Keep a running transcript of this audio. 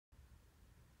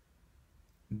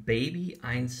Baby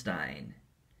Einstein,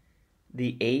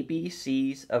 The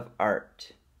ABCs of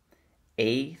Art,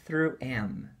 A through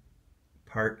M,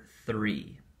 Part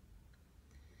 3.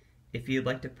 If you'd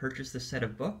like to purchase the set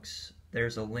of books,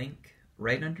 there's a link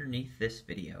right underneath this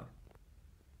video.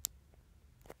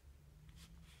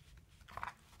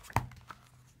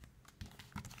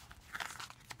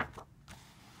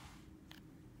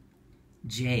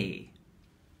 J.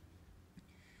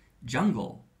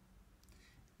 Jungle.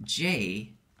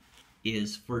 J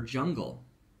is for jungle.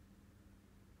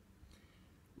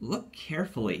 Look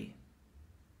carefully.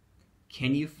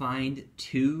 Can you find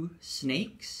 2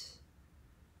 snakes?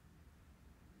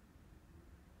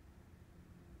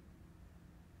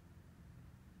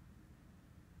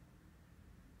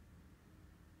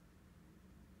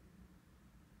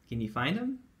 Can you find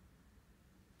them?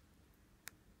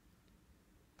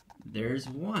 There's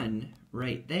one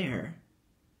right there.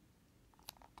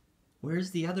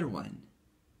 Where's the other one?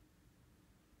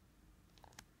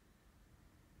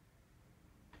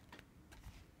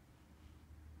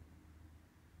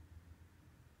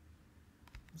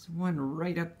 There's one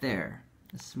right up there,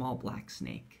 a small black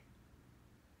snake.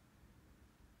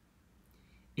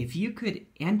 If you could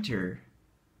enter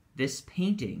this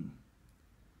painting,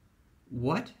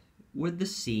 what would the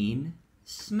scene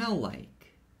smell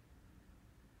like?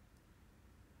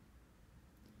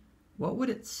 What would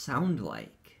it sound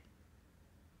like?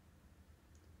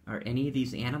 Are any of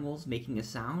these animals making a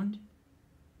sound?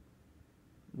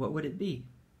 What would it be?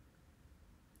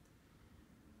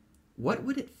 What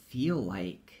would it feel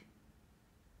like?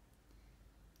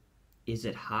 Is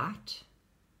it hot?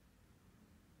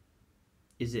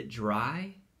 Is it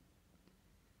dry?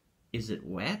 Is it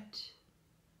wet?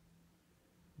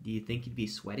 Do you think you'd be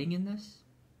sweating in this?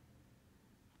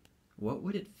 What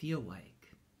would it feel like?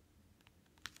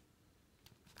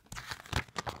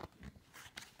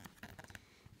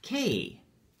 K.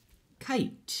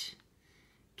 Kite.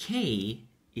 K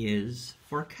is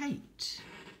for kite.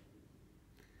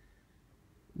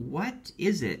 What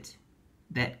is it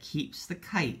that keeps the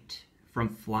kite from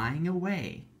flying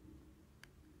away?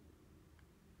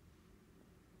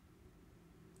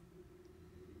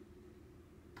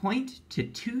 Point to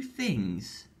 2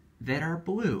 things that are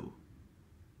blue.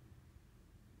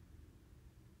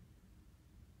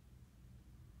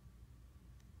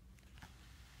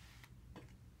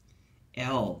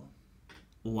 L.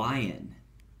 Lion.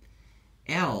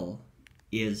 L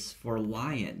is for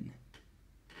lion.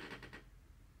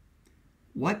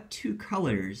 What 2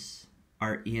 colors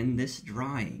are in this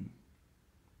drawing?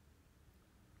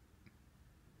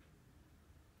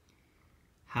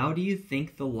 How do you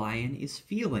think the lion is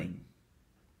feeling?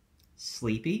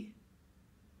 Sleepy?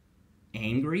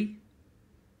 Angry?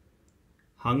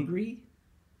 Hungry?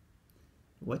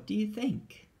 What do you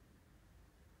think?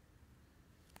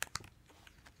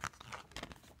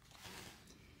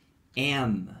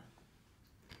 M.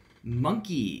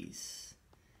 Monkeys.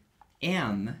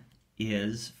 M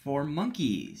is for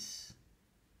monkeys.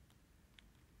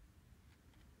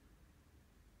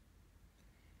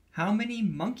 How many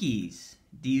monkeys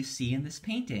do you see in this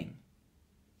painting?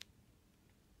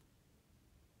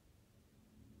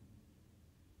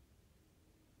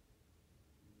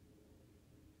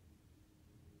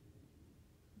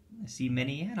 I see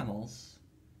many animals.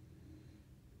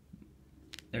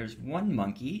 There's 1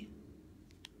 monkey,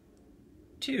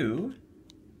 2,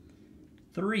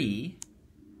 3.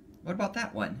 What about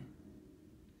that one?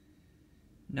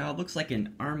 No, it looks like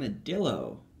an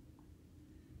armadillo.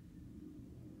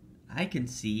 I can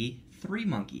see 3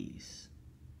 monkeys.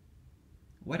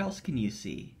 What else can you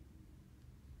see?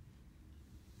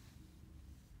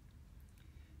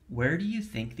 Where do you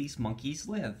think these monkeys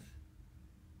live?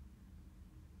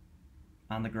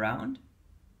 On the ground?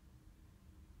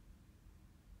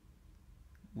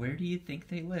 Where do you think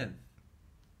they live?